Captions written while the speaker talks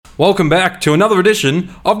Welcome back to another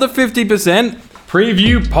edition of the 50%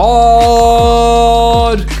 Preview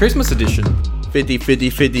Pod Christmas edition.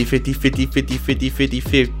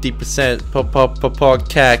 50%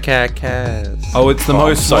 podcast. Oh, it's the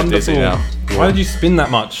most so wonderful. dizzy now. Why did you spin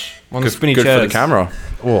that much on the spinny Good chairs? for the camera.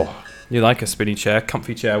 Oh, You like a spinny chair,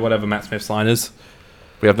 comfy chair, whatever Matt Smith's line is.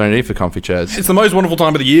 we have no need for comfy chairs. It's the most wonderful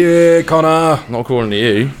time of the year, Connor. Not according to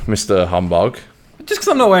you, Mr. Humbug. Just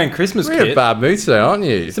because I'm not wearing Christmas You're in a kit. bad mood today, aren't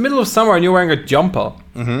you? It's the middle of summer and you're wearing a jumper.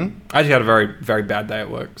 Mm-hmm. I actually had a very, very bad day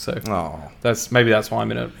at work, so Oh, that's why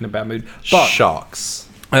I'm in a bad mood. But sharks.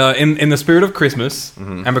 in the spirit of Christmas,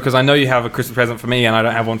 and because I know you have a Christmas present for me and I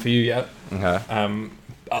don't have one for you yet, Okay.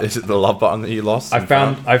 Is it the love button that you lost? I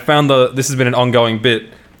found this has been an ongoing bit.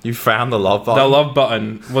 You found the love button? The love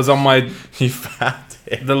button was on my You found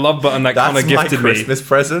it. the love button that That's Connor gifted my Christmas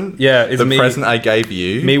present? Yeah, it's the me- present I gave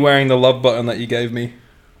you? me wearing the love button that you gave me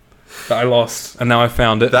that I lost, and now I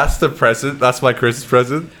found it. That's the present? That's my Christmas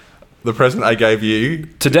present? The present I gave you?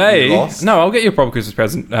 Today, You lost? no, I'll get you a proper Christmas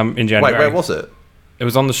present in January. Wait, where was it? It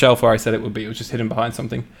was on the shelf where I said it would be. It was just hidden behind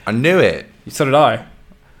something. I knew it. So did I.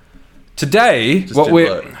 Today, Just what didn't we're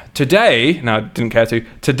look. no, I didn't care to.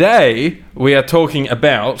 Today we are talking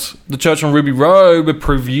about the Church on Ruby Road. We're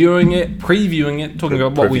previewing it, talking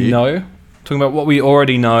about what we Preview. know, talking about what we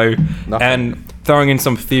already know, Nothing. and throwing in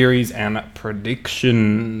some theories and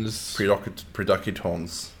predictions.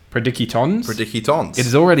 Predicitons. Predicitons. It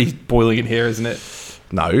is already boiling in here, isn't it?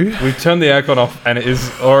 No. We've turned the aircon off, and it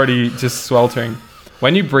is already just sweltering.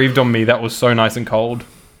 When you breathed on me, that was so nice and cold.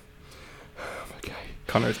 Okay.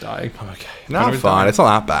 Connor's dying. Okay. No, Connor I'm was fine. dying. It's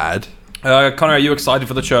not that bad. Connor, are you excited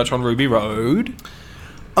for the Church on Ruby Road?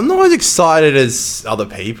 I'm not as excited as other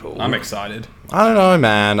people. I'm excited. I don't know,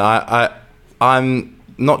 man. I'm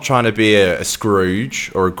not trying to be a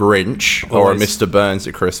Scrooge or a Grinch or a Always. Mr. Burns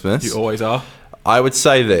at Christmas. You always are. I would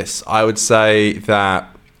say this. I would say that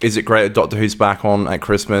is it great that Doctor Who's back on at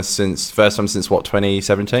Christmas first time since what,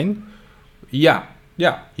 2017? Yeah.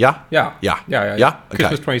 Yeah? Yeah. Yeah. Yeah. Okay.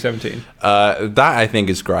 Christmas 2017. That I think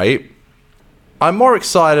is great. I'm more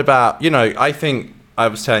excited about, I think I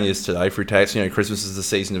was telling you this today through text, Christmas is the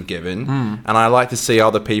season of giving, and I like to see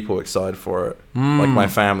other people excited for it, like my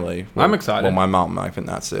family. I'm excited. Well, my mum, I think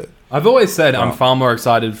that's it. I've always said I'm far more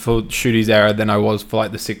excited for Shooty's era than I was for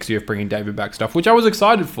like the 6th year of bringing David back stuff, which I was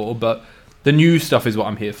excited for, but the new stuff is what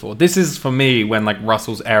I'm here for. This is for me when like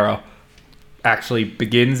Russell's era actually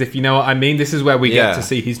begins, if you know what I mean. This is where we get Yeah. to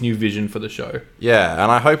see his new vision for the show. Yeah,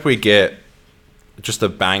 and I hope we get just a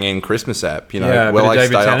banging Christmas app, Yeah, a Will bit of I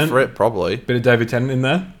David stay Tennant. up for it? Probably. Bit of David Tennant in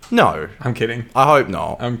there. No, I'm kidding. I hope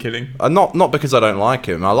not. I'm kidding. Not because I don't like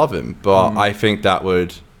him. I love him, but I think that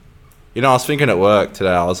would... I was thinking at work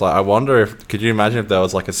today, I was like, I wonder could you imagine if there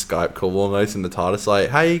was like a Skype call almost in the TARDIS, like,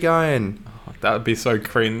 how you going? That would be so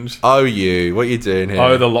cringe. Oh, what you doing here?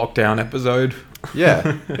 Oh, the lockdown episode.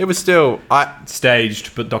 Yeah, it was still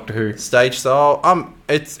Staged, but Doctor Who. stage style.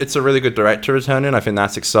 It's a really good director returning. I think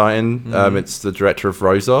that's exciting. It's the director of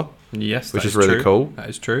Rosa, Yes, which that is really true. cool. That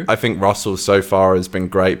is true. I think Russell so far has been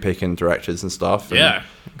great picking directors and stuff. And Yeah,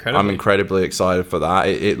 incredibly. I'm incredibly excited for that.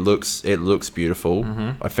 It looks beautiful.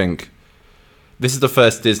 I think this is the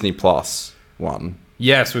first Disney Plus one.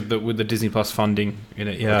 Yes, with the Disney Plus funding in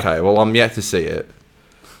it. Yeah. Okay, well I'm yet to see it.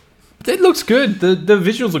 It looks good. The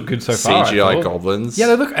visuals look good so far. I CGI thought. goblins. Yeah,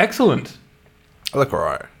 they look excellent. I look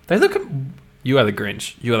alright. They look. You are the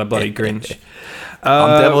Grinch. You are the bloody Grinch.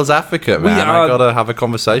 I'm devil's advocate, man. are- I gotta have a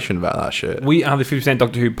conversation about that shit. We are the 50%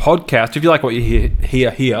 Doctor Who podcast. If you like what you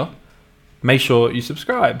hear here, make sure you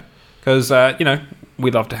subscribe because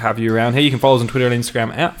we love to have you around here. You can follow us on Twitter and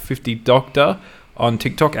Instagram at 50Doctor, on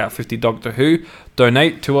TikTok at 50Doctor Who.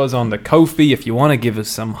 Donate to us on the Ko-fi if you want to give us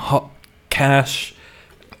some hot cash.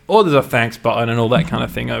 Or there's a thanks button and all that kind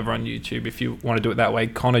of thing over on YouTube if you want to do it that way.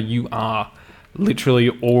 Connor, you are literally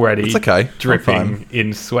already It's okay. I'm dripping fine.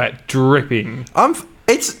 in sweat. Dripping.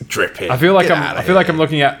 It's dripping. I feel like Get I'm. outta I feel like here. I'm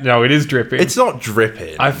looking at. No, it is dripping. It's not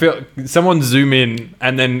dripping. I feel someone zoom in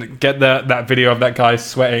and then get that video of that guy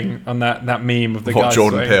sweating on that meme of the What, guy.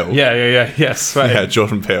 Jordan sweating. Peele? Yeah, sweating. Yeah,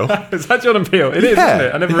 Jordan Peele. Is that Jordan Peele? It is, Yeah, isn't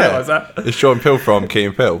it? I never yeah. realised that. It's Jordan Peele from Key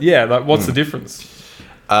and Peele. Yeah, like what's the difference?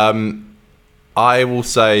 I will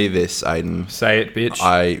say this, Aiden. Say it, bitch.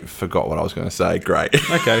 I forgot what I was going to say. Great.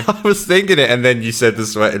 Okay. I was thinking it, and then you said the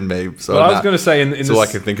sweating meme. So Well, I was going to say in that's all I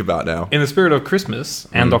can think about now. in the spirit of Christmas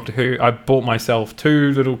and Doctor Who, I bought myself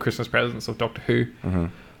 2 little Christmas presents of Doctor Who.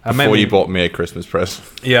 Before you bought me a Christmas present.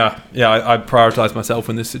 Yeah, I prioritised myself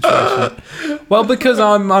in this situation. Well, because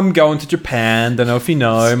I'm going to Japan. Don't know if you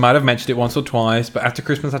know. Might have mentioned it once or twice. But after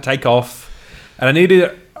Christmas, I take off, and I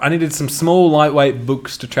needed I needed some small, lightweight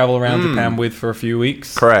books to travel around Japan with for a few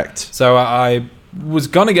weeks. Correct. So I was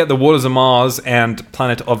going to get The Waters of Mars and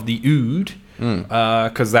Planet of the Ood,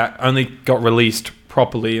 because that only got released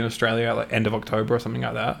properly in Australia at like end of October or something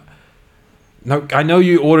like that. No, I know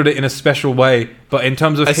you ordered it in a special way, but in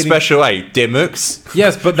terms of Special way, Dimmocks.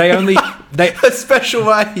 yes, but they only A special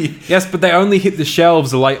way. yes, but they only hit the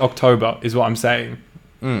shelves late October, is what I'm saying.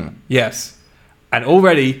 Yes, and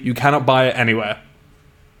already you cannot buy it anywhere.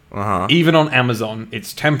 Even on Amazon,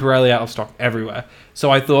 it's temporarily out of stock everywhere.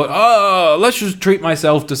 So I thought, oh, let's just treat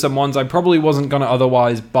myself to some ones I probably wasn't going to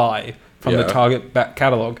otherwise buy from the Target back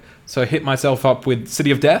catalogue. So I hit myself up with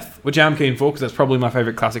City of Death, which I'm keen for because that's probably my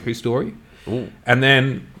favourite classic Who story. Ooh. And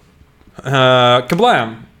then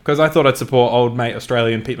Kablam, because I thought I'd support old mate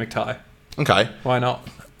Australian Pete McTighe. Okay. Why not?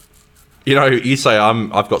 You know, you say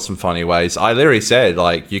I've got some funny ways. I literally said,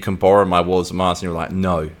 like, you can borrow my Waters of Mars, and you're like,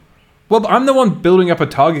 no. Well, I'm the one building up a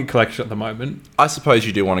Target collection at the moment. I suppose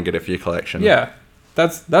you do want to get it for your collection. Yeah,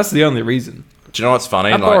 that's the only reason. Do you know what's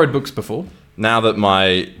funny? I've borrowed books before. Now that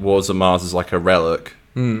my Waters of Mars is like a relic,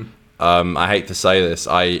 I hate to say this,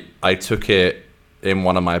 I took it in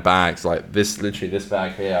one of my bags, like this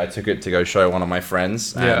bag here. I took it to go show one of my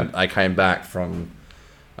friends, and I came back from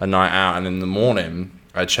a night out, and in the morning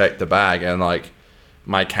I checked the bag, and like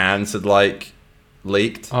my cans had like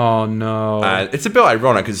leaked. Oh no! And it's a bit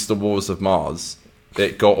ironic because it's the Waters of Mars.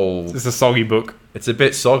 It got all. It's a soggy book. It's a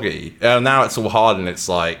bit soggy. And now it's all hard, and it's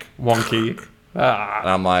like wonky. And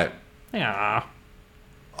I'm like, yeah.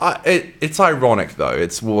 It's ironic though.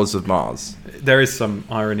 It's Waters of Mars. There is some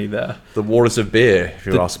irony there. The Waters of Beer, if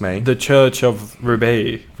you ask me. The Church of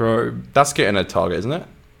Roubaix, bro. That's getting a Target, isn't it?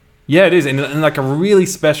 Yeah, it is, in like a really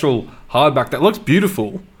special hardback that looks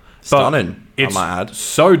beautiful. Stunning. It's I might add.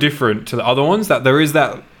 So different to the other ones that there is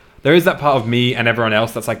that part of me and everyone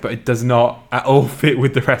else that's like, but it does not at all fit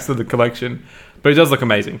with the rest of the collection. But it does look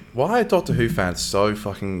amazing. Why are Doctor Who fans so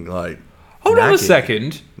fucking like? Hold on a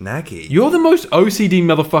second. Naggy. You're the most OCD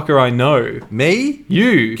motherfucker I know. Me?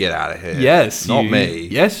 You. Get out of here. Yes, not you. me.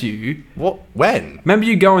 Yes, you. What? When? Remember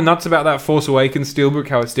you going nuts about that Force Awakens steelbook,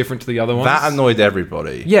 how it's different to the other ones? That annoyed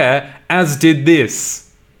everybody. Yeah, as did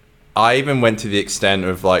this. I even went to the extent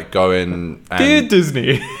of like going and... Dear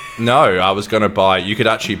Disney. No, I was going to buy... You could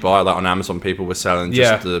actually buy that on Amazon. People were selling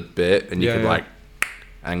just a bit, and you could like...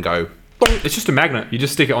 And go... It's just a magnet. You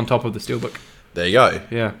just stick it on top of the steelbook. There you go.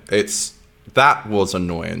 Yeah. That was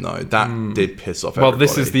annoying though. That did piss off everybody. Well,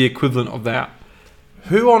 this is the equivalent of that.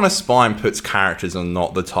 Who on a spine puts characters and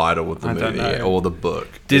not the title of the I don't movie know. or the book?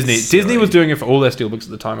 Disney. Disney was doing it for all their steelbooks at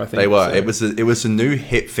the time, I think. They were. So. It was a new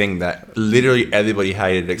hit thing that literally everybody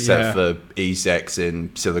hated except for ESEX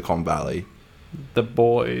in Silicon Valley. The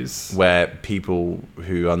boys. Where people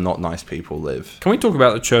who are not nice people live. Can we talk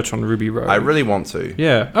about the church on Ruby Road? I really want to.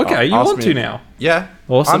 Yeah. Okay, you want to now. Yeah.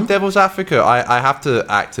 Awesome. I'm devil's advocate. I have to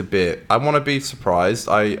act a bit. I want to be surprised.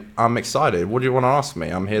 I'm excited. What do you want to ask me?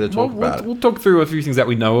 I'm here to talk about it. We'll talk through a few things that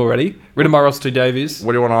we know already. Written by Russell T Davies.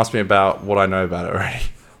 What do you want to ask me about what I know about it already?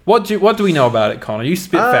 What do we know about it, Connor? You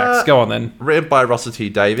spit facts. Go on then. Written by Russell T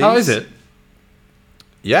Davies. How is it?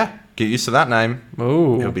 Yeah. Get used to that name.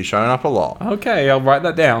 Ooh. He'll be showing up a lot. Okay, I'll write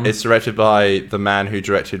that down. It's directed by the man who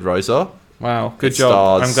directed Rosa. Wow, good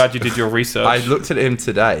job. I'm glad you did your research. I looked at him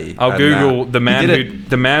today. I'll Google the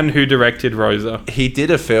man who directed Rosa. He did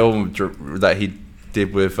a film that he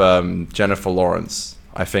did with Jennifer Lawrence,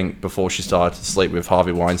 I think, before she started to sleep with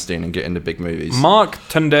Harvey Weinstein and get into big movies. Mark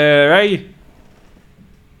Tondere.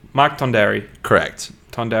 Correct.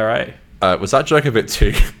 Tondere. Was that joke a bit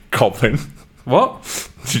too goblin? What?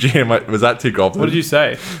 Did you hear was that too goblin? What did you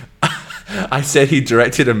say? I said he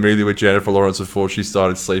directed a movie with Jennifer Lawrence before she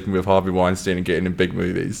started sleeping with Harvey Weinstein and getting in big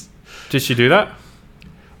movies. Did she do that?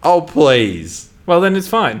 Oh, please. Well, then it's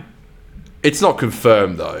fine. It's not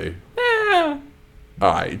confirmed, though. Yeah.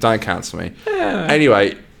 Alright, don't cancel me. Yeah.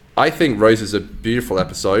 Anyway, I think Rose is a beautiful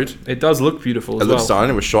episode. It does look beautiful as well. It looks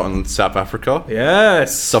stunning. It was shot in South Africa.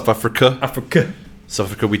 Yes. South Africa. South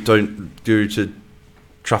Africa, we don't do to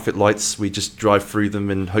traffic lights. We just drive through them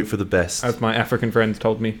and hope for the best. As my African friends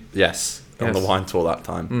told me. Yes. On the wine tour that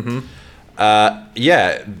time. Mm-hmm.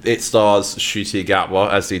 Yeah, it stars Ncuti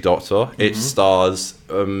Gatwa as the Doctor. Mm-hmm. It stars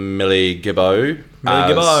Millie Gibbo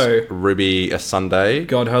as Ruby Asunde.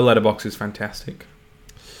 God, her letterbox is fantastic.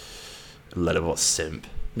 Letterbox simp.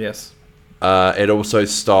 Yes. It also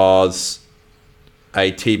stars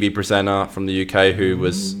a TV presenter from the UK who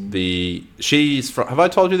was she's from, have I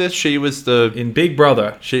told you this? She was in Big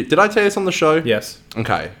Brother. Did I tell you this on the show? Yes.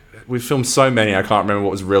 Okay. we've filmed so many, I can't remember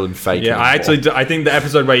what was real and fake. Yeah, I think the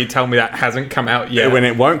episode where you tell me that hasn't come out yet. When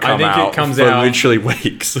it won't come out, it comes for out literally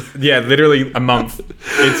weeks. Yeah, literally a month.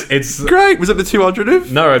 It's great. Was it the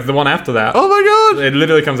 200th? No, it's the one after that. Oh my god! It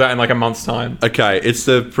literally comes out in like a month's time. Okay, it's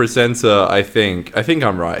the presenter. I think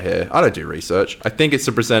I'm right here. I don't do research. I think it's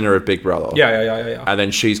the presenter of Big Brother. Yeah. And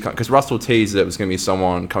then she's because Russell teased that it was going to be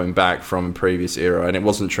someone coming back from a previous era, and it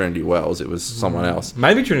wasn't Trinity Wells. It was someone else.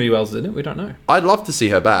 Maybe Trinity Wells did it. We don't know. I'd love to see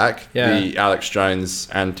her back. Yeah. The Alex Jones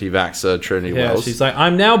anti-vaxxer Trinity Yeah, Wells. she's like,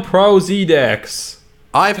 I'm now pro Zedex.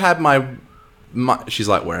 I've had my. She's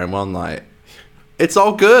like wearing one like. It's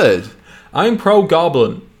all good. I'm pro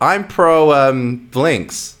Goblin. I'm pro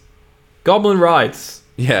Blinks. Goblin rights.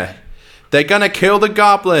 Yeah. They're gonna kill the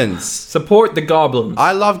goblins. Support the goblins.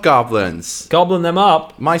 I love goblins. Goblin them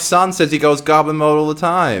up. My son says he goes goblin mode all the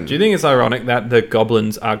time. Do you think it's ironic that the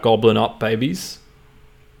goblins are goblin up babies?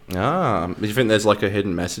 Do you think there's like a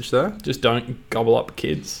hidden message there? Just don't gobble up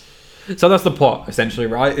kids. So that's the plot, essentially,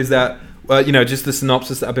 right? Is that, just the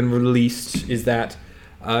synopsis that have been released is that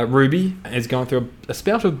Ruby is going through a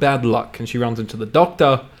spout of bad luck and she runs into the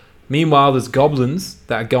doctor. Meanwhile, there's goblins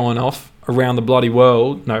that are going off around the bloody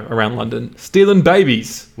world. No, around London. Stealing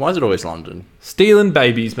babies. Why is it always London? Stealing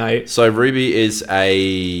babies, mate. So Ruby is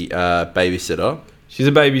a babysitter. She's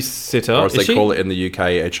a babysitter. Or as they call it in the UK,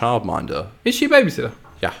 a childminder. Is she a babysitter?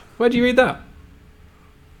 Yeah. Where do you read that?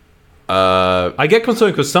 I get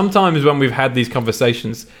concerned because sometimes when we've had these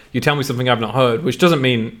conversations, you tell me something I've not heard, which doesn't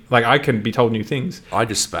mean, like, I can be told new things. I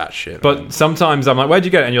just spat shit. But man. sometimes I'm like, where'd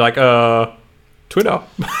you get it? And you're like, Twitter.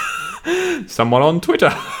 Someone on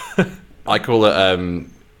Twitter. I call it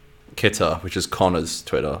Kitter, which is Connor's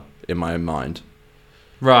Twitter in my own mind.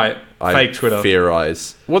 Right. Fake Twitter.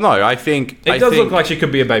 Theorize. Well, no, I think... It does look like she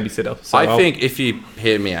could be a babysitter. So I think if you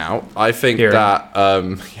hear me out, I think that...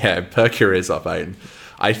 perk your ears up, Aiden.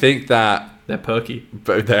 I think that... They're perky.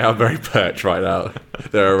 But they are very perched right now.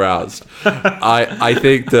 They're aroused. I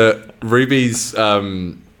think that Ruby's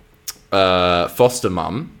foster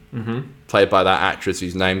mum, played by that actress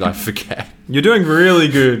whose name I forget. You're doing really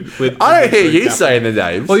good with... I don't hear you saying the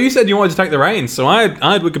names. Well, you said you wanted to take the reins, so I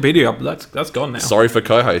had Wikipedia up. That's gone now. Sorry for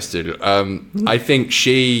co-hosting. I think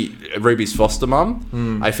Ruby's foster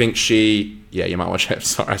mum, I think she... Yeah, you might watch it.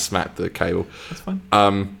 Sorry, I smacked the cable. That's fine.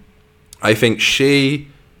 I think she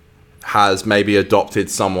has maybe adopted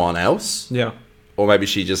someone else. Yeah. Or maybe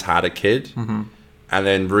she just had a kid. Mm-hmm. And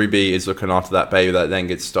then Ruby is looking after that baby that then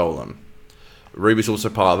gets stolen. Ruby's also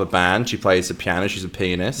part of a band. She plays the piano. She's a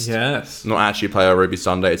pianist. Yes. Not actually play a Ruby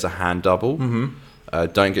Sunday. It's a hand double. Mm-hmm.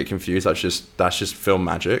 Don't get confused. That's just film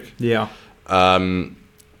magic. Yeah. And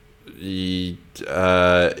she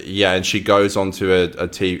goes onto a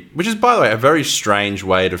TV, which is, by the way, a very strange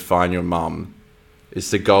way to find your mum, is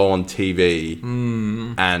to go on TV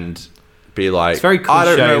and be like, it's very cliche, I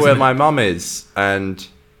don't know where isn't it? my mum is, and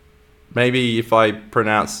maybe if I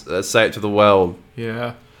say it to the world.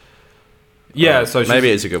 Yeah. Yeah, so maybe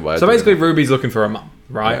it's a good way. So basically, Ruby's looking for a mum,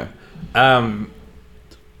 right? Yeah.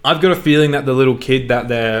 I've got a feeling that the little kid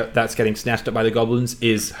that's getting snatched up by the goblins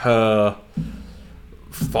is her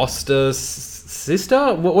foster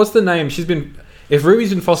sister. What's the name? If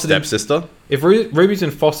Ruby's been fostered, stepsister. If Ruby's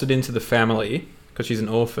been fostered into the family because she's an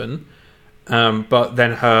orphan, but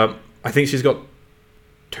then I think she's got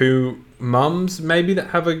two mums maybe that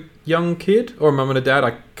have a young kid, or a mum and a dad.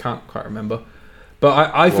 I can't quite remember.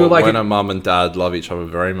 But I feel like when a mum and dad love each other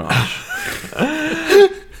very much.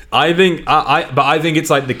 I think it's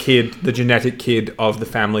like the genetic kid of the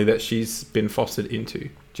family that she's been fostered into. Do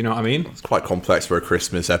you know what I mean? It's quite complex for a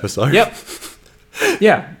Christmas episode. Yep.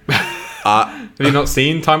 Yeah. Have you not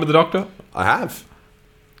seen Time with the Doctor? I have.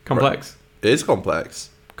 Complex. It is complex.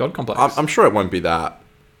 God complex. I'm sure it won't be that.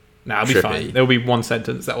 Nah, it'll be fine. There'll be one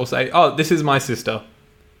sentence that will say, "Oh, this is my sister."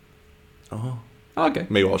 Oh. Okay.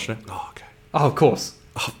 Me watching it. Oh, okay. Oh, of course.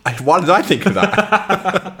 Oh, why did I think of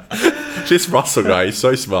that? This Russell guy, he's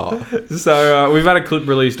so smart. So we've had a clip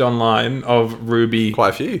released online of Ruby.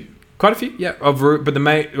 Quite a few, yeah. But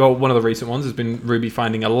one of the recent ones has been Ruby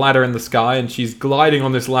finding a ladder in the sky, and she's gliding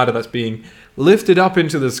on this ladder that's being lifted up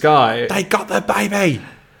into the sky. They got the baby.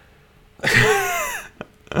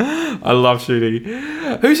 I love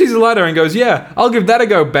Shooty. Who sees the ladder and goes, "Yeah, I'll give that a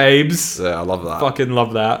go, babes." Yeah, I love that. Fucking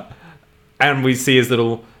love that. And we see his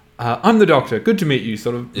little, "I'm the Doctor, good to meet you"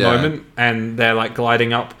 sort of moment, and they're like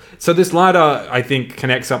gliding up. So this ladder, I think,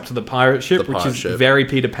 connects up to the pirate ship, which is very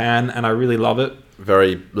Peter Pan, and I really love it.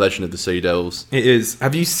 Very Legend of the Sea Devils. It is.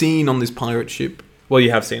 Have you seen on this pirate ship? Well,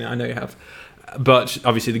 you have seen it. I know you have. But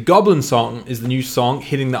obviously, the Goblin song is the new song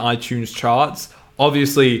hitting the iTunes charts.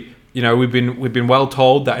 Obviously, you know, we've been well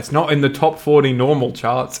told that it's not in the top 40 normal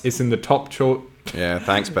charts. It's in the top chart. Yeah,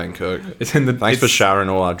 thanks, Ben Cook. Thanks for sharing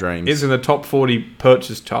all our dreams. It's in the top 40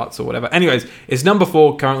 purchase charts or whatever. Anyways, it's number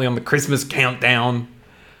 4 currently on the Christmas countdown.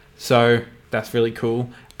 So that's really cool.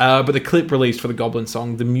 But the clip released for the Goblin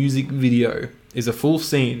song, the music video, is a full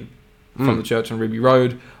scene from the church on Ruby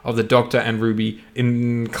Road of the Doctor and Ruby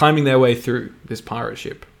in climbing their way through this pirate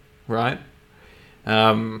ship, right?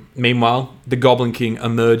 Meanwhile, the Goblin King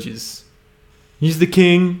emerges. He's the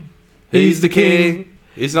king. He's the king.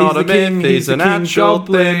 He's not a myth. He's an actual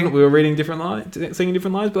thing. We were reading different lines, singing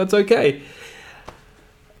different lines, but that's okay.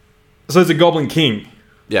 So it's a Goblin King.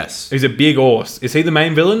 Yes. He's a big horse. Is he the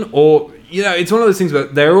main villain? Or, you know, it's one of those things where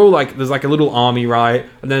they're all like, there's like a little army, right?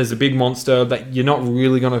 And then there's a big monster that you're not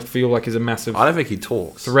really going to feel like is a massive I don't think he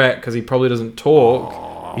talks. threat because he probably doesn't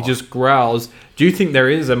talk. He just growls. Do you think there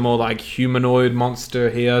is a more like humanoid monster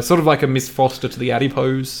here? Sort of like a Miss Foster to the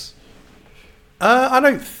Adipose? I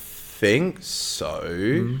don't think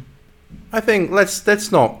so. I think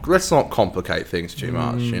let's not complicate things too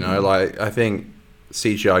much. You know, like I think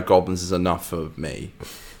CGI goblins is enough for me.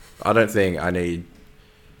 I don't know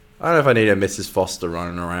if I need a Mrs. Foster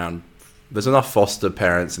running around. There's enough foster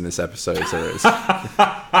parents in this episode as there is.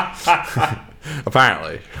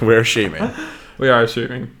 Apparently, we're assuming. We are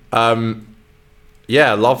assuming.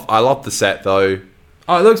 Yeah, I love the set though.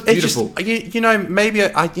 Oh, it looks It's beautiful. just, you know, maybe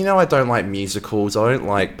I don't like musicals. I don't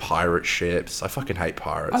like pirate ships. I fucking hate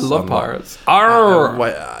pirates. I love I'm pirates. Arr!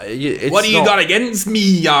 What do you got against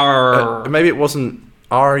me? Arr! Maybe it wasn't.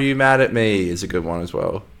 Are you mad at me? Is a good one as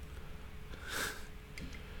well.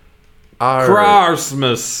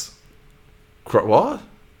 Christmas. What?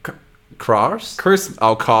 Cars? Christmas.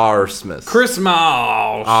 Oh, Carsmas. Christmas.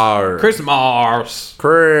 Arr. Christmas.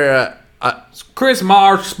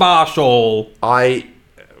 Christmas special.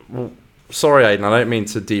 Sorry, Aiden. I don't mean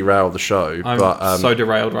to derail the show, I'm but so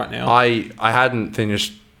derailed right now. I hadn't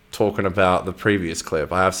finished talking about the previous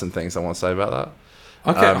clip. I have some things I want to say about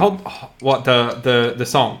that. Okay, what the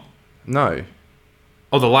song? No.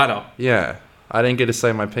 Oh, the ladder. Yeah. I didn't get to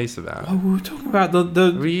say my piece about it. Oh, we were talking about the.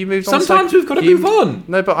 Well, you moved on Sometimes we've got to move on.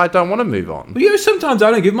 No, but I don't want to move on. Well, you know, sometimes I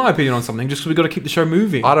don't give my opinion on something just because we've got to keep the show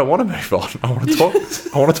moving. I don't want to move on. I want to talk.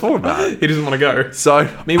 I want to talk about it. He doesn't want to go. So,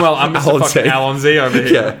 Meanwhile, I'm Mr. fucking Alan Z over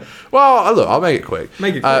here. Yeah. Well, look, I'll make it quick.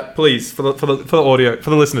 Make it quick, please, for the audio, for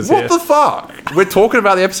the listeners What here. the fuck? We're talking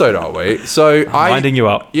about the episode, aren't we? So I'm winding you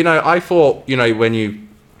up. You know, I thought, you know, when you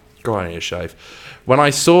go on your shave, when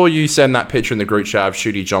I saw you send that picture in the group chat of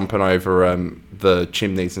Shooty jumping over the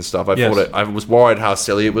chimneys and stuff, I was worried how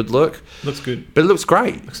silly it would look. Looks good. But it looks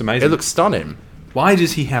great. Looks amazing. It looks stunning. Why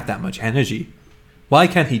does he have that much energy? Why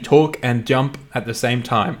can't he talk and jump at the same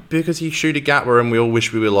time? Because he's Shooty Gatwa and we all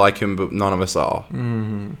wish we were like him, but none of us are.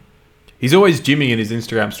 Mm-hmm. He's always gymming in his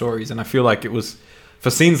Instagram stories, and I feel like it was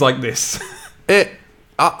for scenes like this.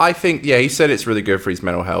 I think, yeah, he said it's really good for his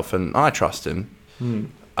mental health, and I trust him.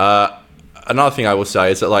 Another thing I will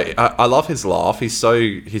say is that, like, I love his laugh. He's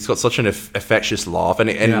got such an infectious laugh,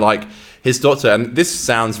 and like his doctor. And this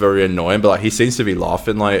sounds very annoying, but like he seems to be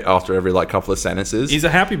laughing like after every like couple of sentences. He's a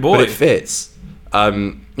happy boy, but it fits.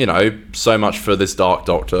 You know, so much for this dark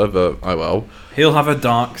doctor, but oh well. He'll have a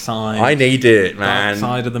dark side. I need it, man. Dark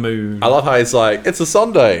side of the moon. I love how he's like, it's a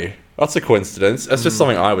Sunday. That's a coincidence. That's just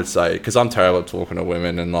something I would say because I'm terrible at talking to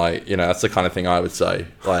women, and like, you know, that's the kind of thing I would say.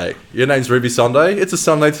 Like, your name's Ruby Sunday. It's a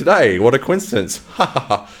Sunday today. What a coincidence.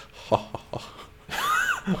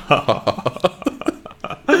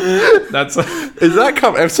 That's is that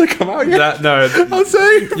episode come out yet? No, I'm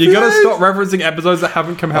saying you gotta stop referencing episodes that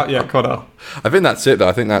haven't come out yet, Connor. I think that's it though.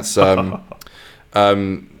 I think that's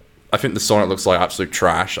I think the Sonic looks like absolute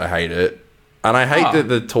trash. I hate it, and I hate that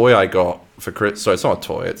the toy I got for Chris. So it's not a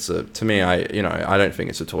toy. It's to me. I don't think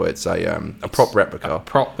it's a toy. It's a prop replica.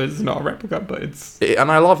 Prop is not a replica, but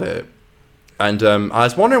and I love it. And I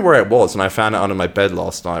was wondering where it was, and I found it under my bed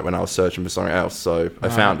last night when I was searching for something else. So I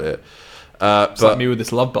found it. It's like me with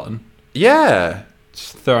this love button. Yeah.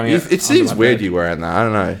 Just throwing it. It seems weird you wearing that. I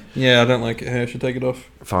don't know. Yeah, I don't like it. Hey, I should take it off.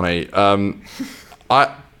 Funny.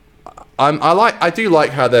 I do like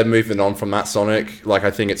how they're moving on from that Sonic. Like, I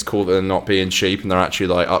think it's cool that they're not being cheap and they're actually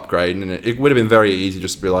like upgrading. And it would have been very easy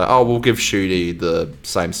just to be like, oh, we'll give Shooty the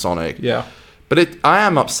same Sonic. Yeah. But I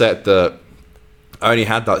am upset that I only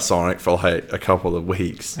had that Sonic for like a couple of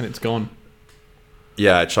weeks. And it's gone.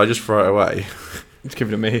 Yeah, should I just throw it away? Just give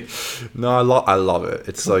it to me. No, I love it.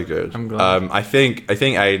 It's so good. I'm glad. I think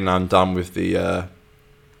Aiden, I'm done with the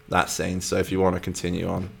that scene. So if you want to continue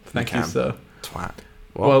on, Thank you, sir. Twat.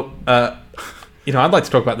 What? Well, I'd like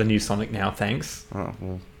to talk about the new Sonic now. Thanks. Oh,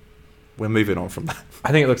 well, we're moving on from that.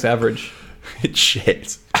 I think it looks average. It's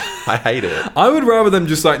shit. I hate it. I would rather them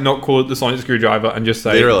just like not call it the Sonic Screwdriver and just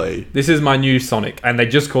say, Literally. this is my new Sonic, and they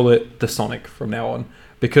just call it the Sonic from now on,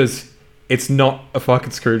 because it's not a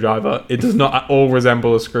fucking screwdriver. It does not at all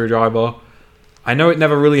resemble a screwdriver. I know it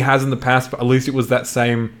never really has in the past, but at least it was that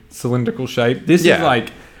same cylindrical shape. This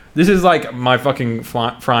is like my fucking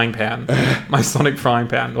frying pan, my Sonic frying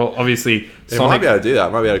pan. Well, obviously, It might be able to do that.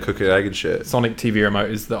 It might be able to cook an egg and shit. Sonic TV remote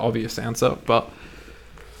is the obvious answer, but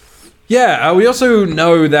yeah, we also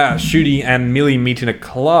know that Shooty and Millie meet in a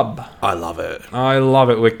club. I love it. I love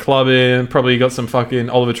it. We're clubbing. Probably got some fucking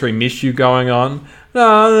Oliver Tree Miss You going on.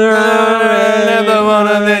 Never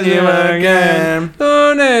wanna let you again.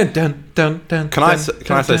 Can I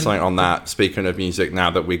say something on that? Speaking of music, now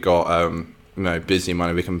that we got busy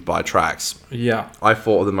money, we can buy tracks. Yeah. I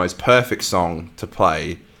thought of the most perfect song to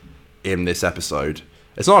play in this episode.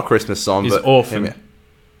 It's not a Christmas song, It's but Orphan.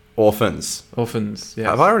 Orphans. Orphans. Yes.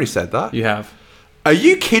 Have I already said that? You have. Are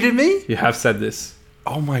you kidding me? You have said this.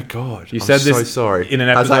 Oh my god! You I'm said this so sorry. in an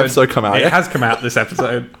episode. Has that episode come out? It yet? has come out this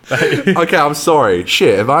episode. Okay, I'm sorry.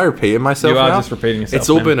 Shit, have I repeated myself? You are now? just repeating yourself. It's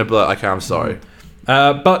all man. been a blur. Okay, I'm sorry.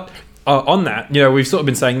 But on that, we've sort of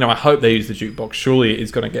been saying, I hope they use the jukebox. Surely it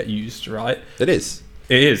is going to get used, right? It is.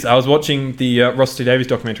 It is. I was watching the Russell T Davies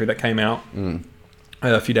documentary that came out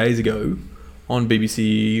a few days ago on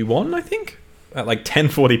BBC One, I think, at like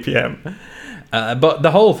 10:40 p.m. But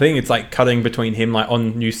the whole thing, it's like cutting between him like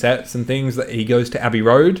on new sets and things. That he goes to Abbey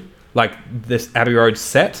Road, like this Abbey Road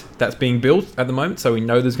set that's being built at the moment. So we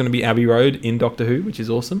know there's going to be Abbey Road in Doctor Who, which is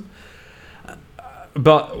awesome.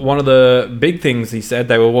 But one of the big things he said,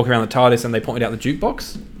 they were walking around the TARDIS and they pointed out the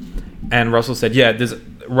jukebox. And Russell said, Shooty's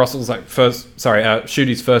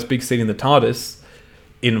first big scene in the TARDIS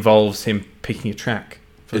involves him picking a track.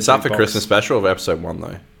 Is that for Christmas special or episode 1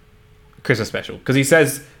 though? Christmas special. Because he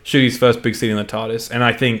says Shooty's first big scene in the TARDIS. And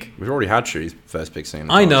I think... We've already had Shooty's first big scene in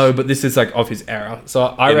the I TARDIS. know, but this is like of his era. So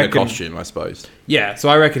I reckon... In the costume, I suppose. Yeah, so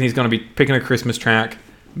I reckon he's going to be picking a Christmas track.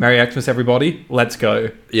 Merry Xmas, everybody. Let's go.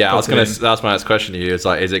 Yeah, that's my next question to you. It's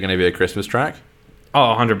like, is it going to be a Christmas track?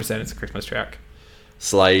 Oh, 100% it's a Christmas track.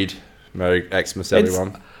 Slade, Merry Xmas,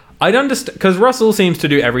 everyone. I'd understand, because Russell seems to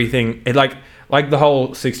do everything. It like the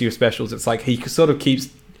whole 60th specials, it's like he sort of keeps...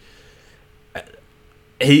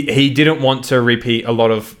 He didn't want to repeat a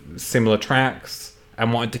lot of similar tracks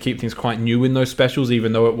and wanted to keep things quite new in those specials,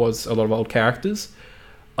 even though it was a lot of old characters.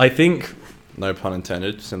 I think... No pun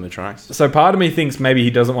intended, similar tracks. So part of me thinks maybe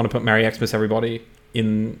he doesn't want to put Merry Xmas Everybody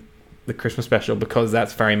in the Christmas special because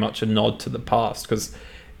that's very much a nod to the past, because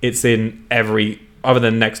it's in every... Other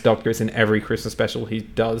than Next Doctor, it's in every Christmas special he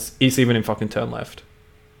does. It's even in fucking Turn Left.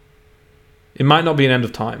 It might not be an End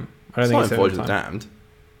of Time. I don't think it's not in End Voyage of of the Time. Damned.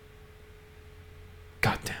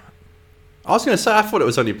 God damn it. I was going to say, I thought it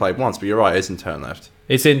was only played once, but you're right, it's in Turn Left.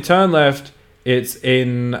 It's in Turn Left. It's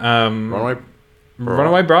in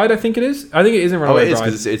Runaway Bride, I think it is. I think it is in Runaway Bride. Oh,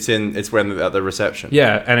 it is, because it's when at the reception.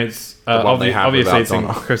 Yeah, and it's one they have obviously without it's in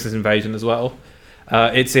Donna. Christmas Invasion as well.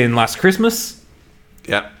 It's in Last Christmas.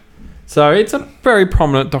 Yeah. So it's a very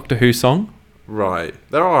prominent Doctor Who song. Right.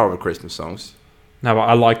 There are other Christmas songs. No, but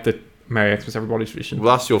I like the Merry Xmas Everybody tradition.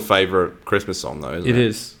 Well, that's your favourite Christmas song, though, isn't it? It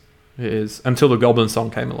is. It is. Until the Goblin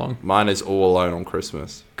song came along. Mine is All Alone on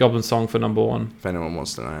Christmas, Goblin song for number 1. if anyone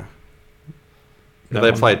wants to know. If No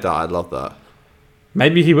they one. played that, I'd love that.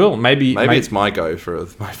 Maybe he will. Maybe It's my go for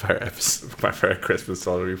my favourite Christmas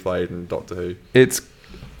song we played in Doctor Who. It's...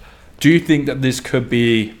 Do you think that this could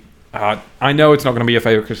be... I know it's not going to be your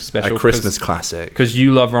favourite Christmas special. A Christmas classic. Because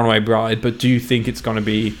you love Runaway Bride, but do you think it's going to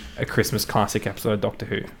be a Christmas classic episode of Doctor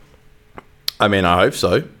Who? I mean, I hope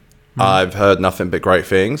so. I've heard nothing but great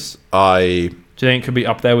things. Do you think it could be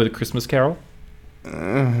up there with A Christmas Carol?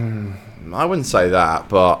 I wouldn't say that,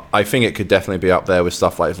 but I think it could definitely be up there with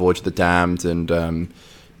stuff like Voyage of the Damned and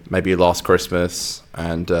maybe Last Christmas.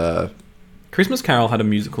 And Christmas Carol had a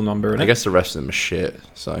musical number in it. I guess the rest of them are shit.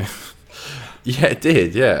 So, yeah, it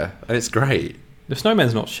did, yeah. And it's great. The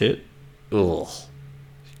Snowman's not shit. Ugh.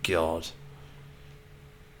 God.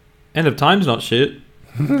 End of Time's not shit.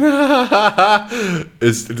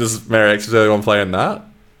 Does Merry Xmas Everyone playing that?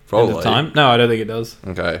 Probably. End of Time? No, I don't think it does.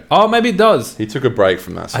 Okay. Oh, maybe it does. He took a break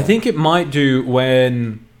from that song. I think it might do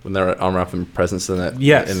when they're unwrapping presents in it.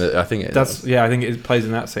 Yes. I think it that's is. yeah. I think it plays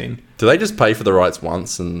in that scene. Do they just pay for the rights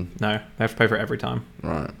once and... No, they have to pay for it every time.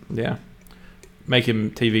 Right. Yeah,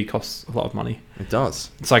 making TV costs a lot of money. It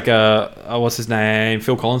does. It's like what's his name?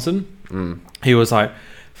 Phil Collinson. He was like,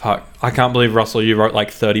 "Fuck, I can't believe Russell, you wrote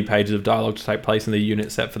like 30 pages of dialogue to take place in the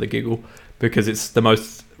unit set for the giggle, because it's the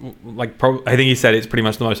most I think he said it's pretty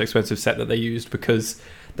much the most expensive set that they used because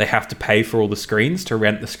they have to pay for all the screens to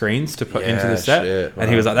rent the screens to put into the set." Shit, And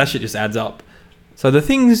he was like, "That shit just adds up." So the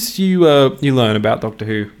things you learn about Doctor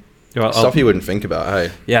Who, Stuff you wouldn't think about,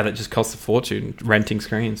 hey? yeah, that just costs a fortune. Renting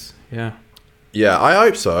screens, yeah. Yeah, I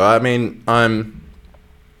hope so. I mean,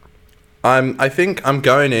 I think I'm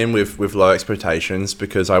going in with low expectations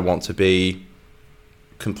because I want to be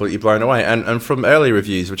completely blown away. And from early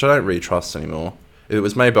reviews, which I don't really trust anymore, it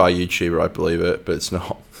was made by a YouTuber, I believe it, but it's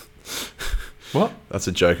not. What? That's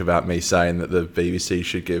a joke about me saying that the BBC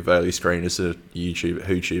should give early screeners to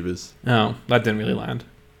YouTubers. Oh, that didn't really land.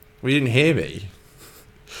 Well, you didn't hear me.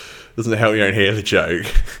 Doesn't help you don't hear the joke.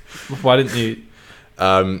 Why didn't you?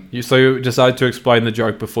 So you decided to explain the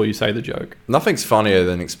joke before you say the joke. Nothing's funnier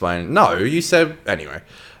than explaining. No, you said anyway.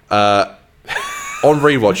 On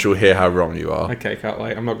rewatch, you'll hear how wrong you are. Okay, can't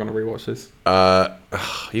wait. I'm not going to rewatch this.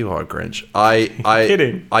 You are a Grinch. I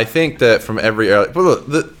Kidding. I think that from every early, but look,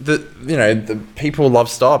 the people love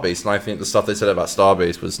Starbeast, and I think the stuff they said about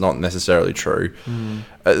Starbeast was not necessarily true.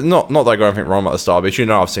 Not that I got anything wrong about the Starbeast. You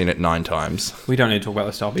know, I've seen it 9 times. We don't need to talk about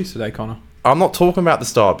the Star Beast today, Connor. I'm not talking about the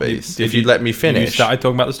Starbeast. If you'd let me finish. You started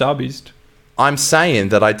talking about the Star Beast. I'm saying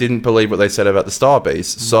that I didn't believe what they said about the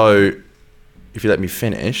Starbeast. So, if you let me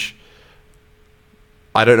finish,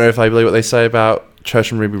 I don't know if I believe what they say about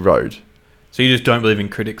Church and Ruby Road. So you just don't believe in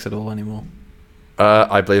critics at all anymore?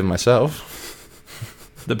 I believe in myself.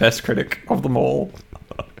 The best critic of them all.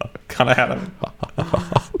 Kind of had him.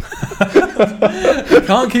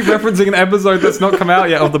 Can't keep referencing an episode that's not come out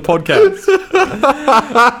yet of the podcast.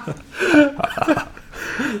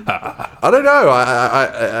 I don't know.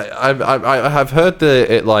 I have heard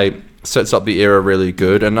that it like sets up the era really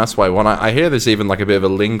good, and that's why when I hear there's even like a bit of a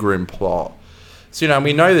lingering plot. So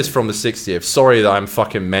we know this from the 60th. Sorry that I'm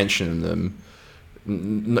fucking mentioning them.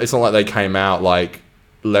 It's not like they came out like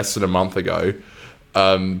less than a month ago.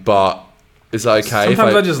 But is that okay?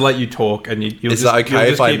 Sometimes I just let you talk, and you'll just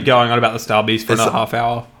keep going on about the Star Beast for another half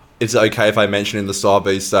hour. Is it okay if I mention in the Star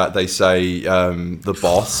Beast that they say the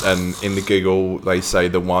boss, and in the giggle they say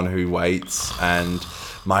the one who waits, and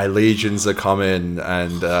my legions are coming,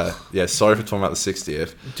 and sorry for talking about the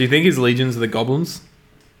 60th. Do you think his legions are the goblins?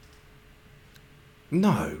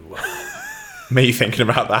 No. Me thinking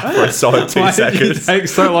about that for a solid 2 seconds. Did it take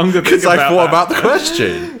so long to think Because about I thought that? about the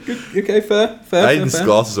question. Okay, fair. Aiden's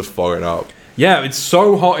glasses are fogging up. Yeah, it's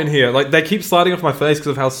so hot in here. Like, they keep sliding off my face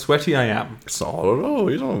because of how sweaty I am. It's not hot at all. What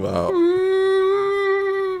are you talking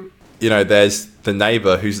about? There's the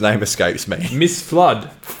neighbour whose name escapes me. Miss Flood.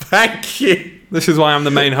 Thank you. This is why I'm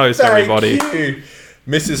the main host, everybody. Thank you.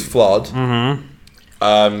 Mrs. Flood,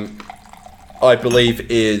 I believe,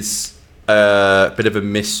 is a bit of a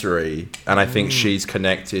mystery, and I think she's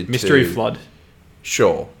connected Mystery to... Flood.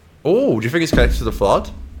 Sure. Oh, do you think it's connected to the flood?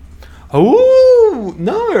 Oh,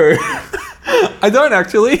 no. I don't,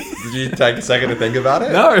 actually. Did you take a second to think about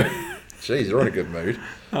it? No. Jeez, you're in a good mood.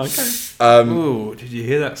 Okay. Ooh, did you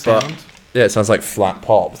hear that sound? Yeah, it sounds like flat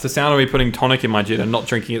pop. It's the sound of me putting tonic in my gin and not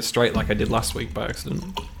drinking it straight like I did last week by accident.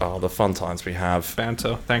 Oh, the fun times we have.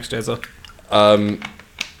 Banter. Thanks, Jezza.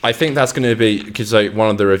 I think that's going to be... Because one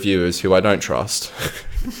of the reviewers, who I don't trust...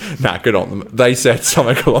 Nah, good on them. They said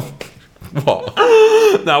something along... What?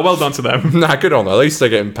 No, well done to them. Nah, good on them. At least they're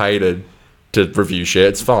getting paid to review shit.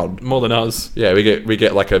 It's fun. More than us. Yeah, we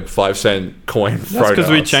get like a 5-cent coin thrown That's because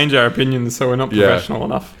at we us. change our opinions, so we're not professional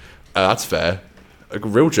enough. That's fair.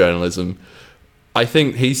 Real journalism. I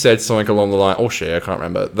think he said something along the line... Oh, shit, I can't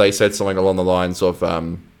remember. They said something along the lines of...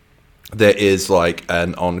 there is like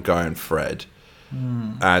an ongoing thread.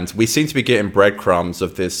 And we seem to be getting breadcrumbs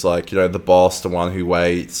of this, like, the boss, the one who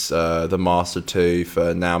waits, the Master Tooth,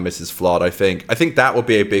 now Mrs. Flood. I think that would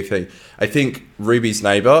be a big thing. I think Ruby's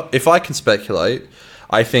neighbor, if I can speculate,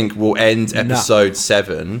 I think we'll end episode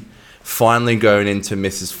 7 finally going into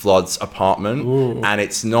Mrs. Flood's apartment. Ooh. And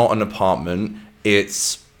it's not an apartment,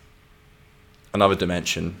 it's another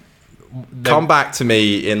dimension. Come back to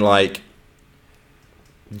me in like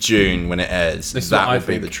June when it airs. That will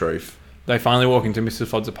be the truth. They finally walk into Mrs.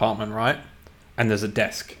 Flood's apartment, right? And there's a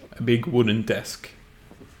desk, a big wooden desk.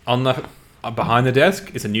 On the behind the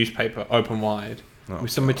desk is a newspaper, open wide,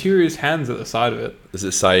 with some mysterious hands at the side of it. Does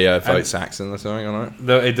it say vote Saxon or something on it?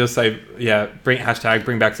 It does say,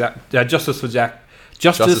 bring back justice for Jack,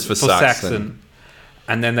 justice for Saxon.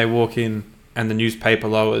 And then they walk in, and the newspaper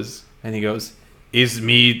lowers, and he goes, "Is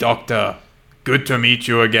me, Doctor? Good to meet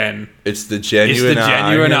you again. It's the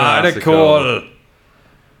genuine article."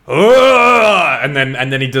 And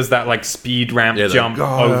then he does that like speed ramp jump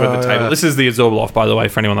over the table. This is the Azorbeloff, by the way,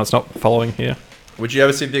 for anyone that's not following here. Would you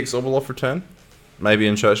ever see the Azorbeloff return? Maybe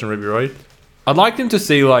in Church and Ruby Road? I'd like them to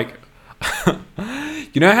see like,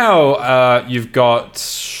 you know how you've got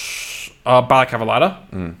Bala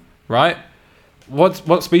Cavalata, right?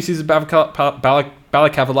 What species is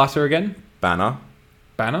Balacavulata again? Banner,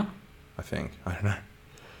 Banner? I think. I don't know.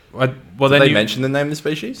 Well, Did then they mention the name of the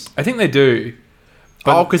species? I think they do.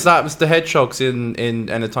 But Because that was the hedgehogs in End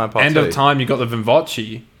of Time Part End 2. of Time, you got the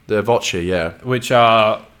Vinvoci, The Voci, yeah. which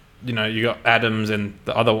are, you got Adams and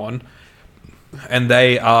the other one, and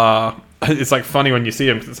they are. It's like funny when you see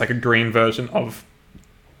them because it's like a green version of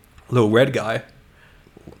little red guy.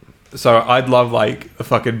 So I'd love like a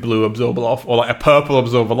fucking blue Absorbaloff or like a purple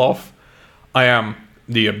Absorbaloff. I am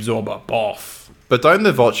the Absorber Boff. But don't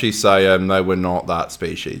the Voci say, no, we're not that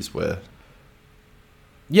species? We're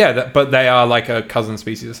Yeah, but they are like a cousin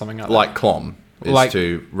species or something like that. like Clom is Like-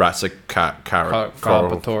 to Rassicaria.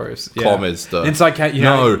 Carpotaurus. Yeah. Clom is the... It's like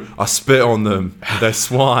No, I spit on them. They're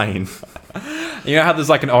swine. you know how there's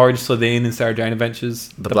like an orange Slitheen in Sarah Jane Adventures?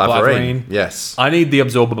 The Blaverine. Yes. I need the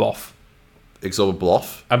Absorber Boff. Exorber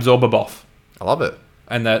Bloff. Absorber Boff. I love it.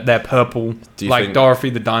 And they're purple. Do you Like think- Dorothy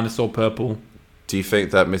the dinosaur purple. Do you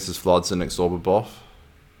think that Mrs. Flood's an Exorber Boff?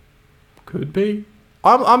 Could be.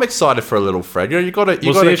 I'm excited for a little Fred. You got to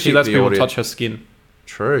We'll see if she keep lets the people audience. touch her skin.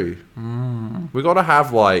 True. We got to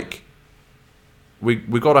have like we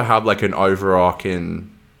got to have like an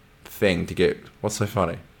overarching thing to get. What's so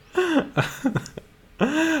funny?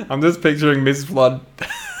 I'm just picturing Miss Flood.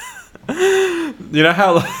 You know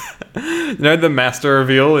how, the master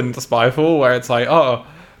reveal in Spyfall where it's like, oh,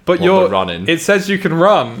 but Well, you're the running. It says you can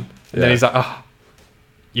run, and then Yeah. he's like, oh,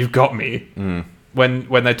 you've got me.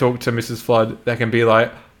 When they talk to Mrs. Flood, they can be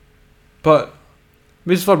like, but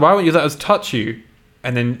Mrs. Flood, why won't you let us touch you?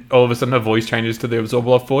 And then all of a sudden her voice changes to the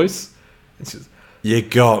Absorbaloff voice. And she says, You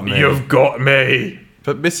got me. you've got me.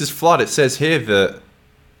 But Mrs. Flood, it says here that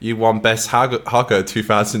you won Best Hugger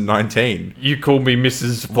 2019. You call me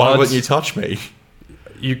Mrs. Why Flood. wouldn't you touch me?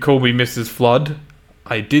 You call me Mrs. Flood.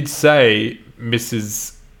 I did say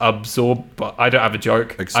Mrs. Absorb, but I don't have a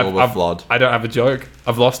joke. Absorber Flood. I don't have a joke.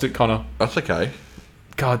 I've lost it, Connor. That's okay.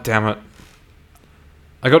 God damn it.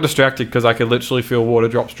 I got distracted because I could literally feel water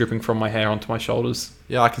drops dripping from my hair onto my shoulders.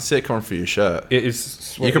 Yeah, I can see it coming through your shirt. It is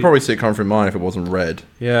sweaty. You could probably see it coming through mine if it wasn't red.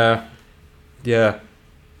 Yeah. Yeah.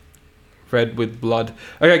 Red with blood.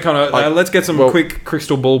 Okay, Connor, let's get some well- quick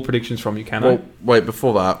crystal ball predictions from you, can Well, wait.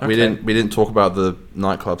 Before that, we Okay. didn't talk about the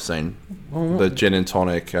nightclub scene, I? the gin and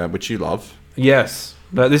tonic, which you love. Yes.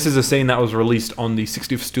 But this is a scene that was released on the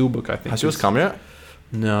 60th Steelbook, I think. Has yours come yet?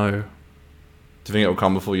 No. Do you think it will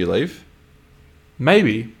come before you leave?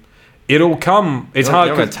 Maybe. It'll come. It's You're hard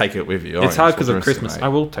not going because to take it with you. it's hard because of Christmas, Christmas. mate. I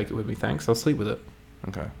will take it with me, thanks. I'll sleep with it.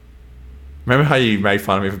 Okay. Remember how you made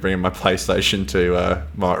fun of me for bringing my PlayStation to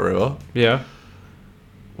Mark River? Yeah.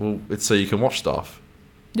 Well, it's so you can watch stuff.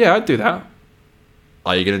 Yeah, I'd do that.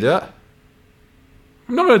 Are you going to do that?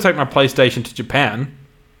 I'm not going to take my PlayStation to Japan.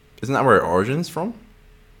 Isn't that where it origins from?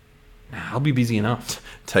 Nah, I'll be busy enough.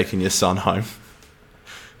 Taking your son home.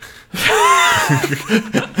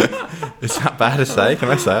 Is that bad to say? Can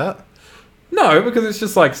I say that? No, because it's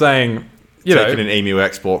just like saying, Taking an emu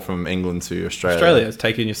export from England to Australia. Australia is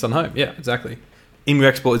taking your son home. Yeah, exactly. Emu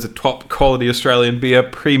Export is a top quality Australian beer,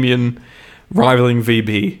 premium, rivaling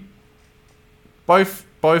VB. Both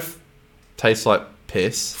taste like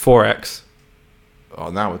piss. 4X.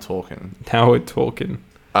 Oh, now we're talking. Now we're talking.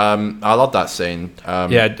 I love that scene.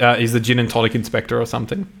 He's the gin and tonic inspector or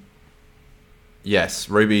something. Yes,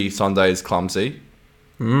 Ruby Sunday's clumsy.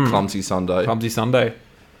 Clumsy Sunday. Clumsy Sunday.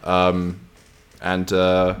 I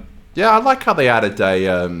like how they added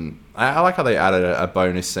a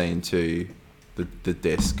bonus scene to the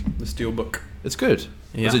disc. The Steelbook. It's good.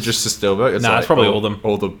 Yeah. Is it just a Steelbook? Nah, it's probably all of them.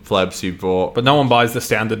 All the plebs you bought. But no one buys the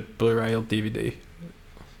standard Blu-ray or DVD.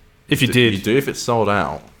 If you did, You do if it's sold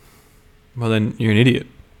out. well then you're an idiot.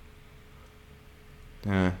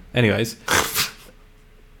 Yeah. Anyways.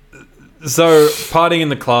 So, partying in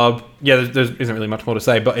the club. Yeah, there isn't really much more to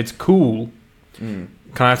say, but it's cool. Can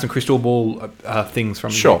I have some crystal ball things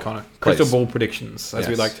from Sure, you, Connor? Crystal please. ball predictions, as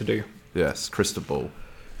we Yes. like to do. Yes, crystal ball.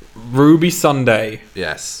 Ruby Sunday.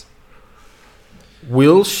 Yes.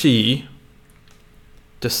 Will she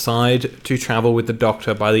decide to travel with the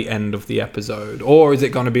Doctor by the end of the episode? Or is it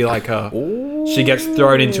going to be like she gets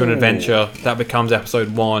thrown into an adventure that becomes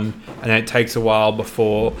episode 1 and then it takes a while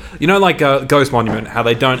before... You know, like Ghost Monument, how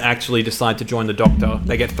they don't actually decide to join the Doctor.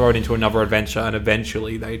 They get thrown into another adventure and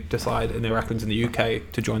eventually they decide, and it happens in the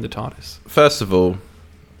UK, to join the TARDIS. First of all,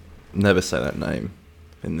 never say that name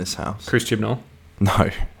in this house. Chris Chibnall.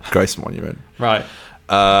 No, Ghost Monument. Right.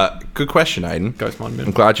 Good question, Aiden. Ghost I'm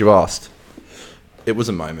Monument. glad you asked. It was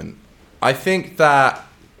a moment. I think that...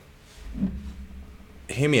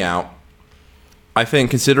 Hear me out. I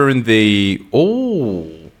think considering the... Oh,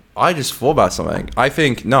 I just thought about something. I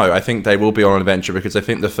think they will be on an adventure because I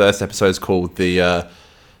think the first episode is called the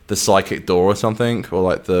Psychic Door or something, or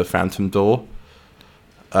like the Phantom Door.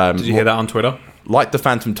 Did you hear that on Twitter? Like the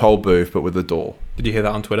Phantom Toll Booth, but with a door. Did you hear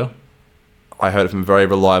that on Twitter? I heard it from a very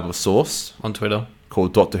reliable source On Twitter?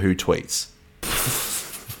 called Doctor Who Tweets.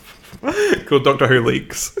 Called Doctor Who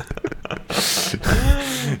Leaks.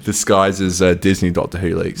 Disguised as Disney Doctor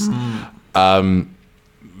Who Leaks.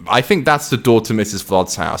 I think that's the door to Mrs.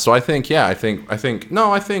 Flood's house. So I think, bro,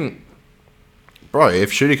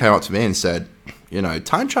 if Shooty came up to me and said,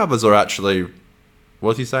 time travelers are actually,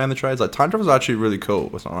 what did he say in the trades? Like, time travelers are actually really cool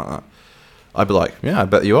or something like that. I'd be like, yeah, I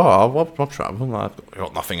bet you are. I'll travel. I've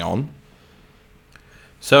got nothing on.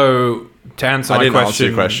 So, to answer my question, answer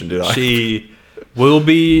your question, did I? She will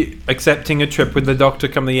be accepting a trip with the Doctor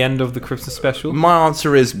come the end of the Christmas special. My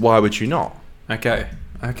answer is, why would you not? Okay.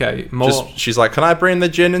 She's like, can I bring the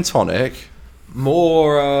gin and tonic?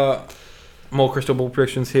 More crystal ball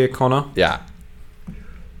predictions here, Connor. Yeah.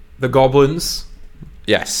 The goblins.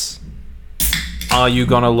 Yes. Are you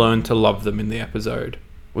gonna learn to love them in the episode?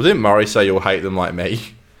 Well, didn't Murray say you'll hate them like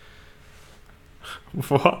me?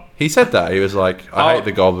 What? He said that. He was like, I hate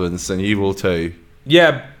the goblins and you will too.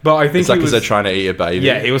 Yeah, but I think it's like because they're trying to eat a baby.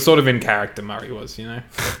 Yeah, he was sort of in character, Murray was,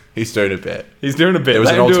 He's doing a bit. It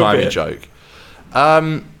was an old-timey joke. Do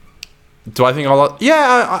I think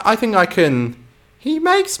I think I can... He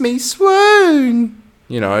makes me swoon.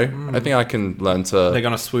 I think I can learn to... They're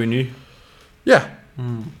going to swoon you? Yeah.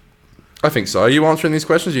 I think so. Are you answering these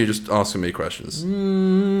questions or are you just asking me questions?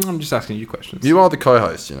 I'm just asking you questions. You are the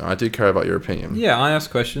co-host, I do care about your opinion. Yeah, I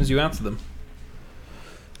ask questions, you answer them.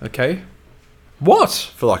 Okay. What?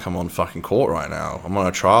 I feel like I'm on fucking court right now. I'm on